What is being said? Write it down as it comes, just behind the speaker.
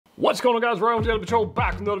What's going on, guys? Ryan with Jedha Patrol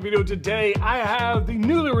back with another video. Today I have the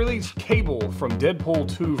newly released cable from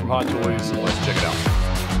Deadpool 2 from Hot Toys. Let's check it out.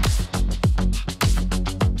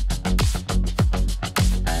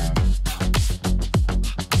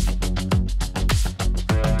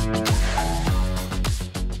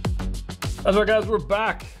 That's right, guys, we're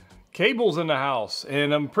back. Cable's in the house,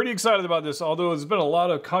 and I'm pretty excited about this, although there's been a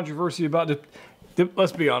lot of controversy about it.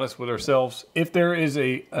 Let's be honest with ourselves. If there is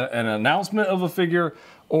an announcement of a figure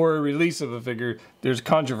or a release of a figure, there's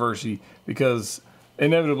controversy because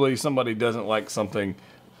inevitably somebody doesn't like something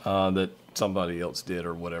that somebody else did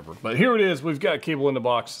or whatever. But here it is. We've got Cable in the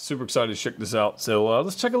box. Super excited to check this out. So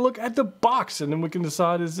let's take a look at the box, and then we can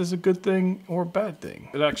decide, is this a good thing or a bad thing?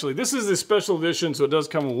 And actually, this is a special edition, so it does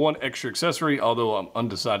come with one extra accessory, although I'm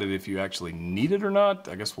undecided if you actually need it or not.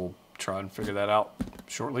 I guess we'll try and figure that out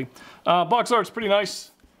shortly. Box art's pretty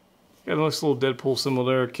nice. Got a nice little Deadpool symbol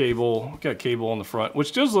there, Cable. Got Cable on the front,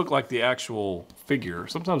 which does look like the actual figure.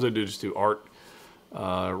 Sometimes they do just do art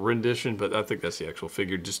rendition, but I think that's the actual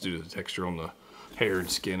figure, just due to the texture on the hair and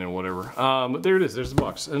skin and whatever. But there it is, there's the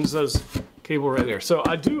box, and it says Cable right there. So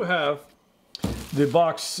I do have the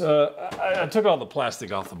box, I took all the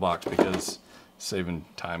plastic off the box because saving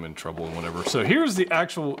time and trouble and whatever. So here's the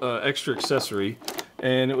actual extra accessory,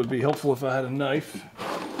 and it would be helpful if I had a knife,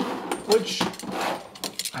 which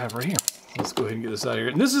I have right here. Let's go ahead and get this out of here.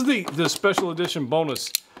 And this is the special edition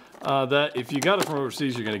bonus that if you got it from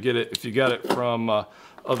overseas, you're going to get it. If you got it from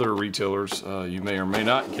other retailers, you may or may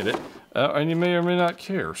not get it, and you may or may not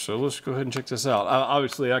care. So let's go ahead and check this out.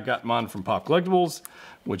 Obviously, I got mine from Pop Collectibles,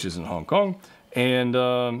 which is in Hong Kong. And,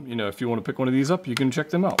 you know, if you want to pick one of these up, you can check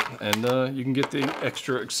them out. And you can get the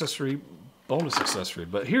extra accessory, bonus accessory.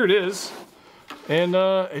 But here it is. And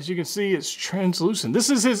as you can see, it's translucent. This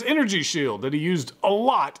is his energy shield that he used a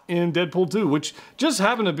lot in Deadpool 2, which just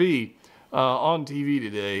happened to be on TV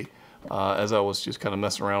today. As I was just kind of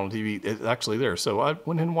messing around on TV, it's actually there. So I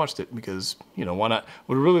went ahead and watched it because, you know, why not?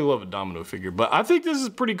 Would really love a Domino figure. But I think this is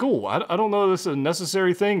pretty cool. I don't know if this is a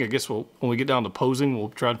necessary thing. I guess when we get down to posing, we'll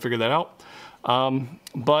try and figure that out.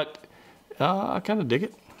 But I kind of dig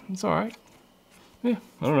it. It's all right. Yeah,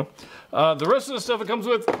 I don't know. The rest of the stuff it comes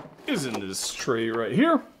with is in this tray right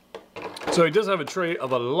here. So it does have a tray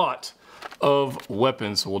of a lot of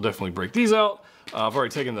weapons, so we'll definitely break these out. I've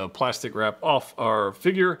already taken the plastic wrap off our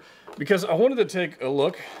figure because I wanted to take a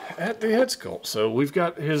look at the head sculpt. So we've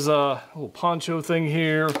got his little poncho thing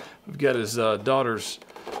here. We've got his daughter's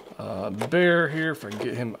bear here. If I can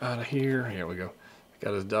get him out of here. Here we go.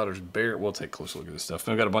 Got his daughter's bear. We'll take a closer look at this stuff.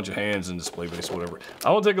 And I've got a bunch of hands and display base, whatever.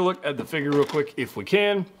 I will take a look at the figure real quick if we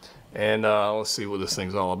can. And let's see what this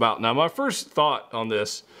thing's all about. Now, my first thought on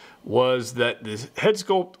this was that the head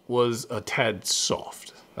sculpt was a tad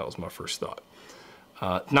soft. That was my first thought.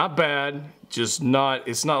 Not bad, just not,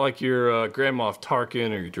 it's not like your Grand Moff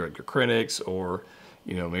Tarkin or your Director Krennic or,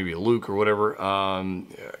 you know, maybe a Luke or whatever.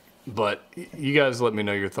 But you guys let me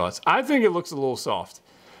know your thoughts. I think it looks a little soft.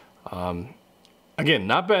 Again,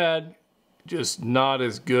 not bad, just not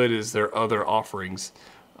as good as their other offerings,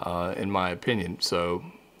 in my opinion. So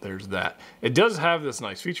there's that. It does have this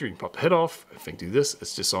nice feature. You can pop the head off. I think do this.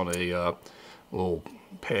 It's just on a little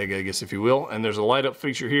peg, I guess, if you will. And there's a light up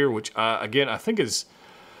feature here, which again, I think is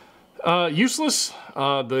useless.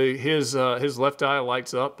 His left eye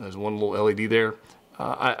lights up. There's one little LED there.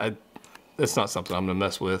 That's not something I'm gonna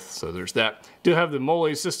mess with, so there's that. Do have the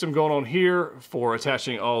mole system going on here for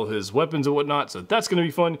attaching all his weapons and whatnot, so that's gonna be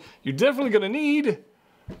fun. You're definitely gonna need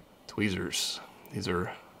tweezers. These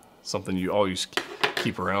are something you always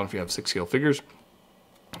keep around if you have 6-scale figures.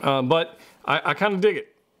 But I kind of dig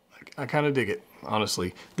it. I kind of dig it,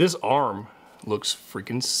 honestly. This arm looks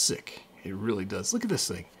freaking sick. It really does. Look at this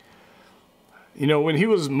thing. You know, when he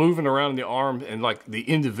was moving around the arm and like the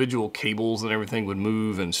individual cables and everything would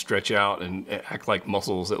move and stretch out and act like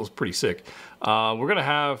muscles, it was pretty sick. We're gonna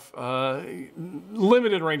have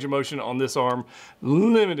limited range of motion on this arm,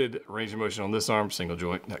 limited range of motion on this arm, single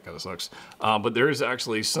joint, that kind of sucks. But there is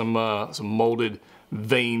actually some molded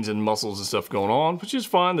veins and muscles and stuff going on, which is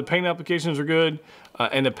fine. The paint applications are good.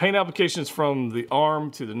 And the paint applications from the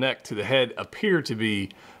arm to the neck to the head appear to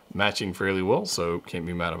be matching fairly well, so can't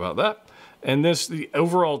be mad about that. And the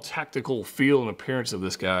overall tactical feel and appearance of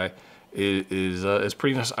this guy is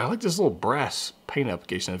pretty nice. I like this little brass paint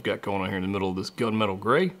application I've got going on here in the middle of this gunmetal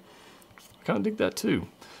gray. I kind of dig that too.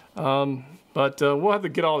 But we'll have to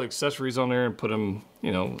get all the accessories on there and put them,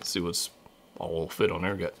 you know, let's see what's all will fit on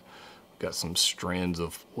there. Got some strands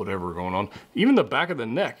of whatever going on. Even the back of the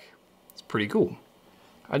neck, it's pretty cool.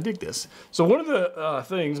 I dig this. So one of the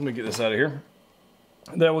things, let me get this out of here.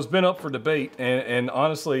 that was been up for debate, and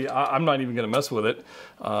honestly, I'm not even going to mess with it.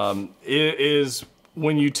 It is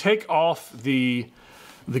when you take off the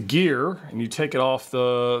gear and you take it off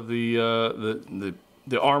the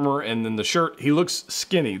armor and then the shirt, he looks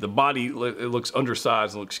skinny. The body, it looks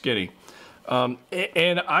undersized and looks skinny.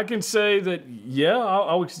 And I can say that, yeah,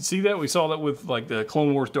 I would see that. We saw that with like the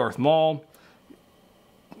Clone Wars Darth Maul.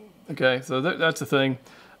 Okay, so that's the thing.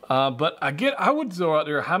 But I would throw out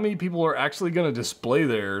there how many people are actually going to display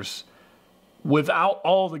theirs without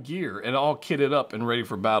all the gear and all kitted up and ready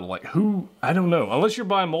for battle. Like who, I don't know. Unless you're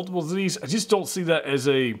buying multiples of these, I just don't see that as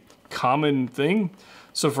a common thing.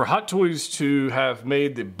 So for Hot Toys to have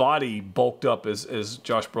made the body bulked up as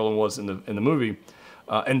Josh Brolin was in the movie,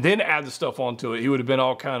 and then add the stuff onto it, he would have been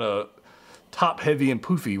all kind of top heavy and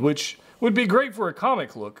poofy, which would be great for a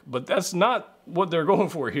comic look, but that's not what they're going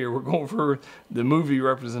for here. We're going for the movie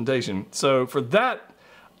representation. So for that,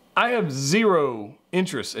 I have zero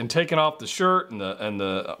interest in taking off the shirt and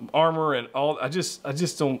the armor and all. I just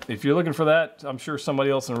don't. If you're looking for that, I'm sure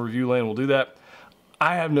somebody else in review land will do that.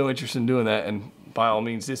 I have no interest in doing that, and by all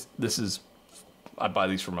means, this is, I buy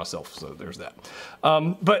these for myself, so there's that.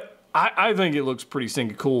 But I think it looks pretty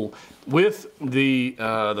stinking cool with the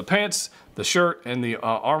pants, the shirt, and the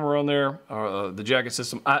armor on there, or the jacket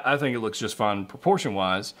system. I think it looks just fine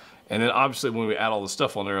proportion-wise. And then obviously when we add all the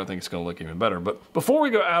stuff on there, I think it's going to look even better. But before we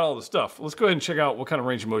go add all the stuff, let's go ahead and check out what kind of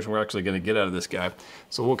range of motion we're actually going to get out of this guy.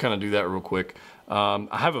 So we'll kind of do that real quick. I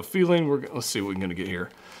have a feeling let's see what we're going to get here.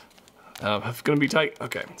 It's going to be tight.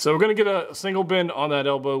 Okay, so we're going to get a single bend on that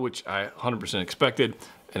elbow, which I 100% expected,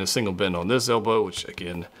 and a single bend on this elbow, which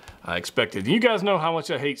again, I expected. You guys know how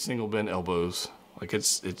much I hate single bend elbows. Like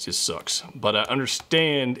it just sucks. But I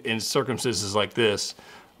understand in circumstances like this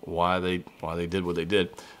why they did what they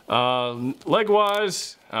did. Leg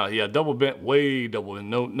wise, yeah, double bent, way double bent.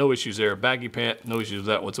 No issues there. Baggy pant, no issues with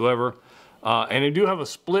that whatsoever. And they do have a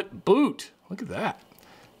split boot. Look at that.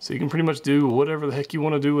 So you can pretty much do whatever the heck you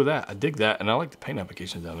want to do with that. I dig that, and I like the paint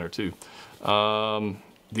application down there too.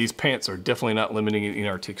 These pants are definitely not limiting in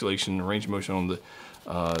articulation and range of motion on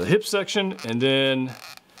the hip section. And then,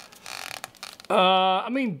 I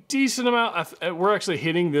mean, decent amount. We're actually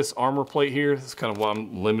hitting this armor plate here. That's kind of why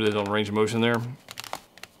I'm limited on range of motion there.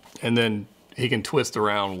 And then he can twist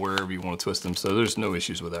around wherever you want to twist him, so there's no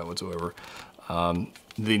issues with that whatsoever.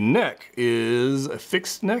 The neck is a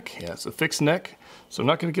fixed neck. Yeah, it's a fixed neck. So I'm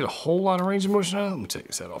not going to get a whole lot of range of motion out. Let me take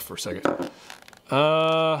this head off for a second.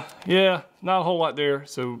 Yeah, not a whole lot there.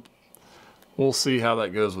 So we'll see how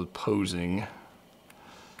that goes with posing.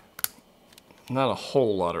 Not a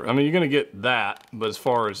whole lot of, I mean, you're going to get that, but as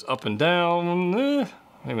far as up and down,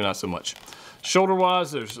 maybe not so much. Shoulder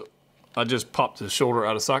wise, I just popped the shoulder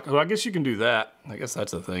out of socket. So I guess you can do that. I guess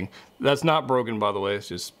that's the thing. That's not broken, by the way. It's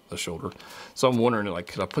just a shoulder. So I'm wondering, like,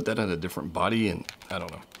 could I put that in a different body? And I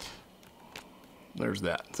don't know. There's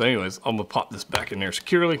that. So anyways, I'm gonna pop this back in there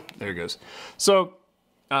securely. There it goes. So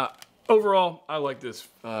overall, I like this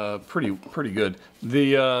pretty good.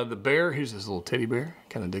 The bear, here's this little teddy bear.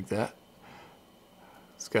 Kind of dig that.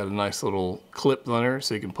 It's got a nice little clip on there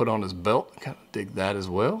so you can put on his belt. Kind of dig that as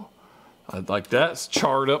well. I like that. It's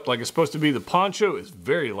charred up like it's supposed to be. The poncho is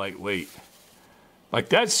very lightweight. Like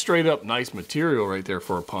that's straight up nice material right there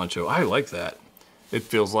for a poncho. I like that. It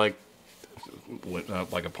feels like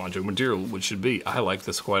a poncho material, which should be. I like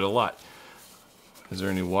this quite a lot. Is there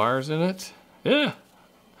any wires in it? Yeah.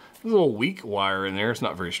 There's a little weak wire in there. It's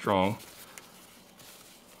not very strong.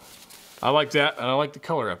 I like that, and I like the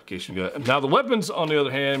color application. Now the weapons, on the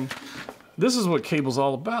other hand, this is what Cable's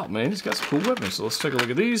all about, man. He's got some cool weapons. So let's take a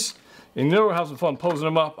look at these. And you know we're having some fun posing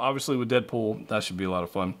them up. Obviously with Deadpool, that should be a lot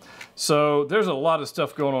of fun. So there's a lot of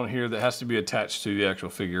stuff going on here that has to be attached to the actual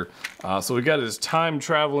figure. So we got his time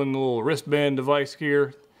traveling little wristband device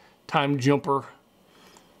here. Time jumper.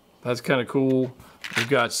 That's kind of cool. We've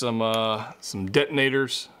got some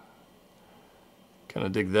detonators. Kind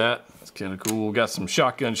of dig that. That's kind of cool. We got some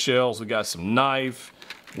shotgun shells. We got some knife,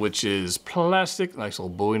 which is plastic. Nice little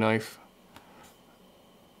Bowie knife.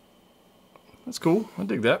 That's cool. I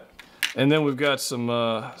dig that. And then we've got some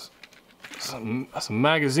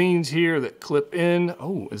magazines here that clip in.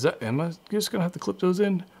 Oh, am I just gonna have to clip those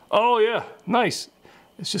in? Oh yeah, nice.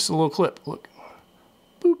 It's just a little clip, look.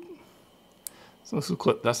 Boop. So this little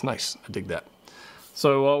clip, that's nice, I dig that.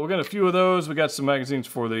 So we got a few of those. We got some magazines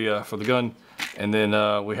for the gun. And then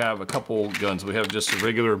we have a couple guns. We have just a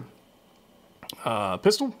regular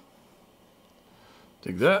pistol.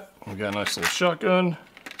 Dig that. We got a nice little shotgun.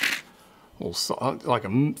 Like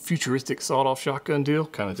a futuristic sawed-off shotgun deal.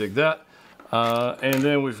 Kind of dig that. And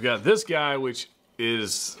then we've got this guy, which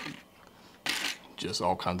is just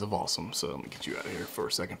all kinds of awesome. So let me get you out of here for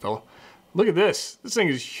a second, fella. Look at this. This thing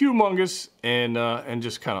is humongous and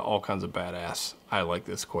just kind of all kinds of badass. I like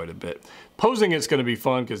this quite a bit. Posing it's going to be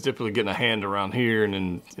fun because typically getting a hand around here and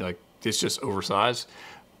then like it's just oversized,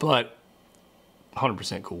 but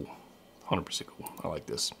 100% cool. 100% cool. I like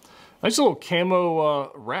this. Nice little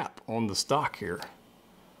camo wrap on the stock here.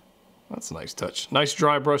 That's a nice touch. Nice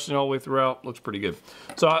dry brushing all the way throughout. Looks pretty good.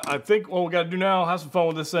 So I think what we got to do now, have some fun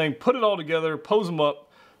with this thing, put it all together, pose them up,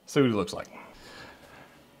 see what it looks like.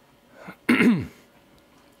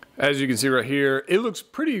 As you can see right here, it looks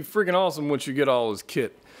pretty freaking awesome once you get all his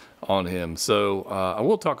kit on him. So I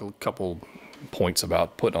will talk a couple points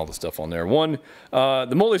about putting all the stuff on there. One,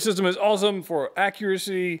 the multi-system is awesome for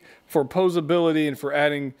accuracy, for posability, and for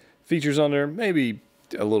adding features on there. Maybe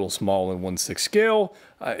a little small in 1/6 scale.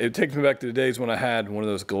 It takes me back to the days when I had one of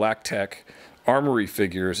those Galactech Armory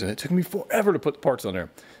figures, and it took me forever to put the parts on there.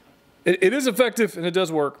 It is effective, and it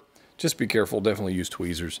does work. Just be careful. Definitely use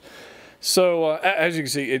tweezers. So as you can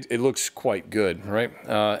see, it looks quite good, right?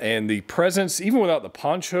 And the presence, even without the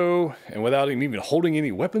poncho and without him even holding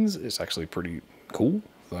any weapons, is actually pretty cool.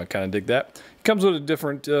 So I kind of dig that. It comes with a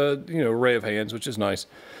different, array of hands, which is nice.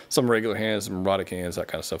 Some regular hands, some robotic hands, that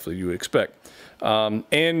kind of stuff that you would expect.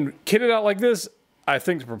 And kitted out like this, I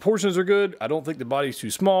think the proportions are good. I don't think the body's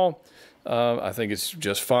too small. I think it's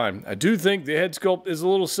just fine. I do think the head sculpt is a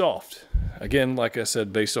little soft. Again, like I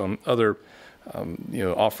said, based on other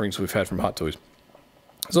offerings we've had from Hot Toys.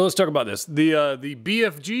 So let's talk about this. The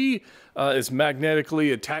BFG is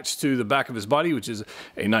magnetically attached to the back of his body, which is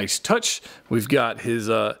a nice touch. We've got his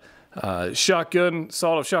shotgun,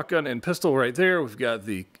 sawed-off shotgun and pistol right there. We've got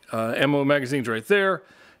the ammo magazines right there.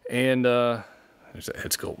 And there's that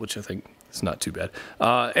head sculpt, which I think is not too bad.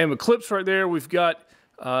 Ammo clips right there. We've got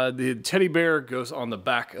the teddy bear goes on the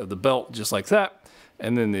back of the belt just like that.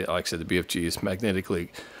 And then, like I said, the BFG is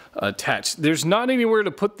magnetically attached. There's not anywhere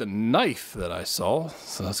to put the knife that I saw,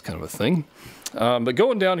 so that's kind of a thing. But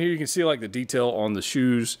going down here, you can see like the detail on the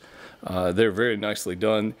shoes. They're very nicely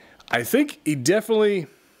done. I think he definitely,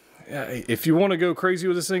 if you want to go crazy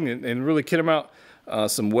with this thing and really kit him out,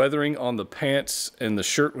 some weathering on the pants and the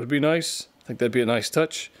shirt would be nice. I think that'd be a nice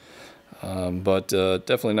touch, but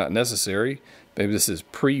definitely not necessary. Maybe this is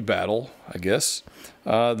pre-battle, I guess.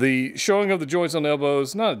 The showing of the joints on the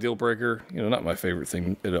elbows, not a deal breaker. Not my favorite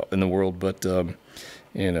thing in the world, but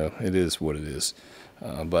it is what it is.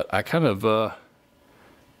 But I kind of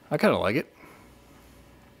like it.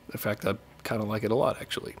 In fact, I kind of like it a lot,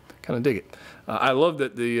 actually. Kind of dig it. I love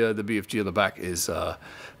that the BFG on the back is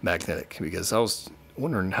magnetic, because I was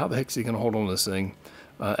wondering how the heck is he going to hold on to this thing.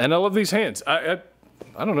 And I love these hands. I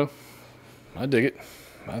don't know. I dig it.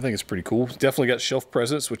 I think it's pretty cool. It's definitely got shelf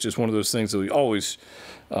presence, which is one of those things that we always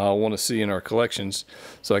want to see in our collections.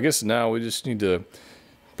 So I guess now we just need to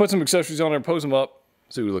put some accessories on there, pose them up,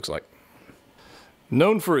 see what it looks like.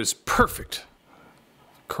 Known for his perfect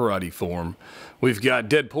karate form, we've got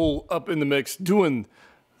Deadpool up in the mix doing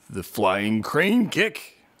the flying crane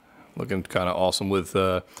kick. Looking kind of awesome with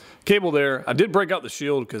Cable there. I did break out the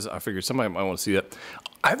shield because I figured somebody might want to see it.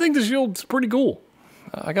 I think the shield's pretty cool.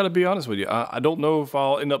 I got to be honest with you. I don't know if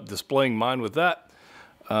I'll end up displaying mine with that.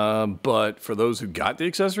 But for those who got the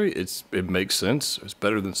accessory, it makes sense. It's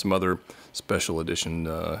better than some other special edition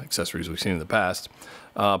accessories we've seen in the past.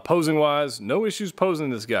 Posing wise, no issues posing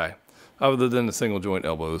this guy, other than the single joint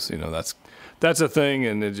elbows. That's a thing,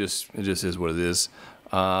 and it just is what it is.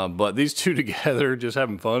 But these two together, just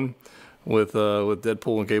having fun with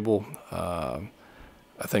Deadpool and Cable.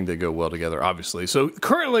 I think they go well together, obviously. So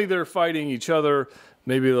currently they're fighting each other.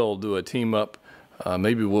 Maybe they'll do a team up.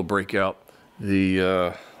 Maybe we'll break out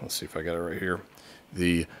the, let's see if I got it right here,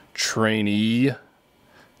 the trainee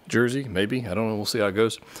jersey, maybe. I don't know. We'll see how it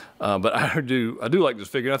goes. But I do like this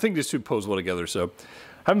figure. I think these two pose well together. So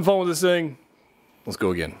having fun with this thing. Let's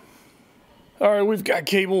go again. All right, we've got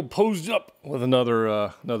Cable posed up with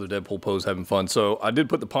another Deadpool pose, having fun. So I did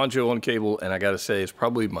put the poncho on Cable, and I got to say, it's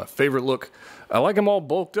probably my favorite look. I like him all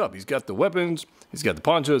bulked up. He's got the weapons, he's got the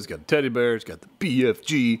poncho, he's got the teddy bear, he's got the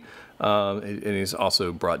BFG, and he's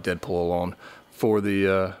also brought Deadpool along for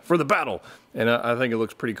the battle. And I think it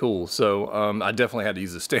looks pretty cool. So I definitely had to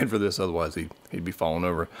use a stand for this, otherwise he'd be falling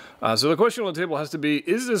over. So the question on the table has to be,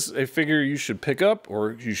 is this a figure you should pick up,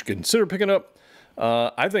 or you should consider picking up?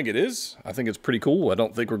 I think it is. I think it's pretty cool. I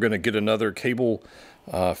don't think we're going to get another Cable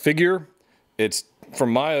figure. It's,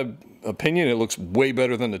 from my opinion, it looks way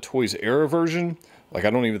better than the Toys Era version. Like,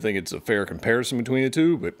 I don't even think it's a fair comparison between the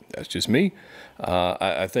two, but that's just me.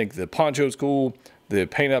 I think the poncho's cool. The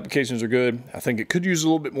paint applications are good. I think it could use a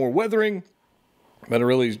little bit more weathering. But it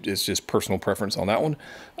really is just personal preference on that one.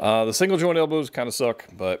 The single joint elbows kind of suck,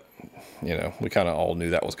 but you know, we kind of all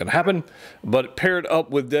knew that was going to happen. But paired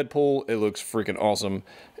up with Deadpool, it looks freaking awesome.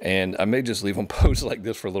 And I may just leave them posed like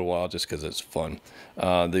this for a little while just because it's fun.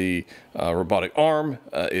 The robotic arm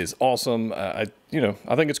is awesome. I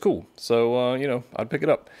think it's cool. So, you know, I'd pick it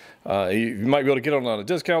up. You might be able to get it on a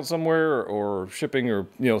discount somewhere or shipping or,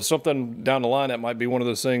 you know, something down the line. That might be one of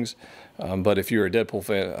those things. But if you're a Deadpool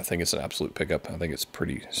fan, I think it's an absolute pickup. I think it's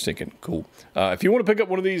pretty stinking cool. If you want to pick up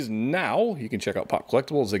one of these now, you can check out Pop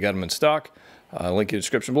Collectibles. They got them in stock. Link in the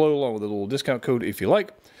description below along with a little discount code if you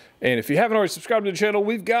like. And if you haven't already subscribed to the channel,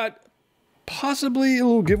 we've got possibly a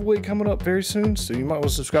little giveaway coming up very soon. So you might want to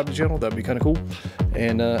subscribe to the channel. That'd be kind of cool.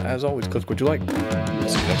 And as always, click what you like. See you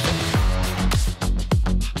next time.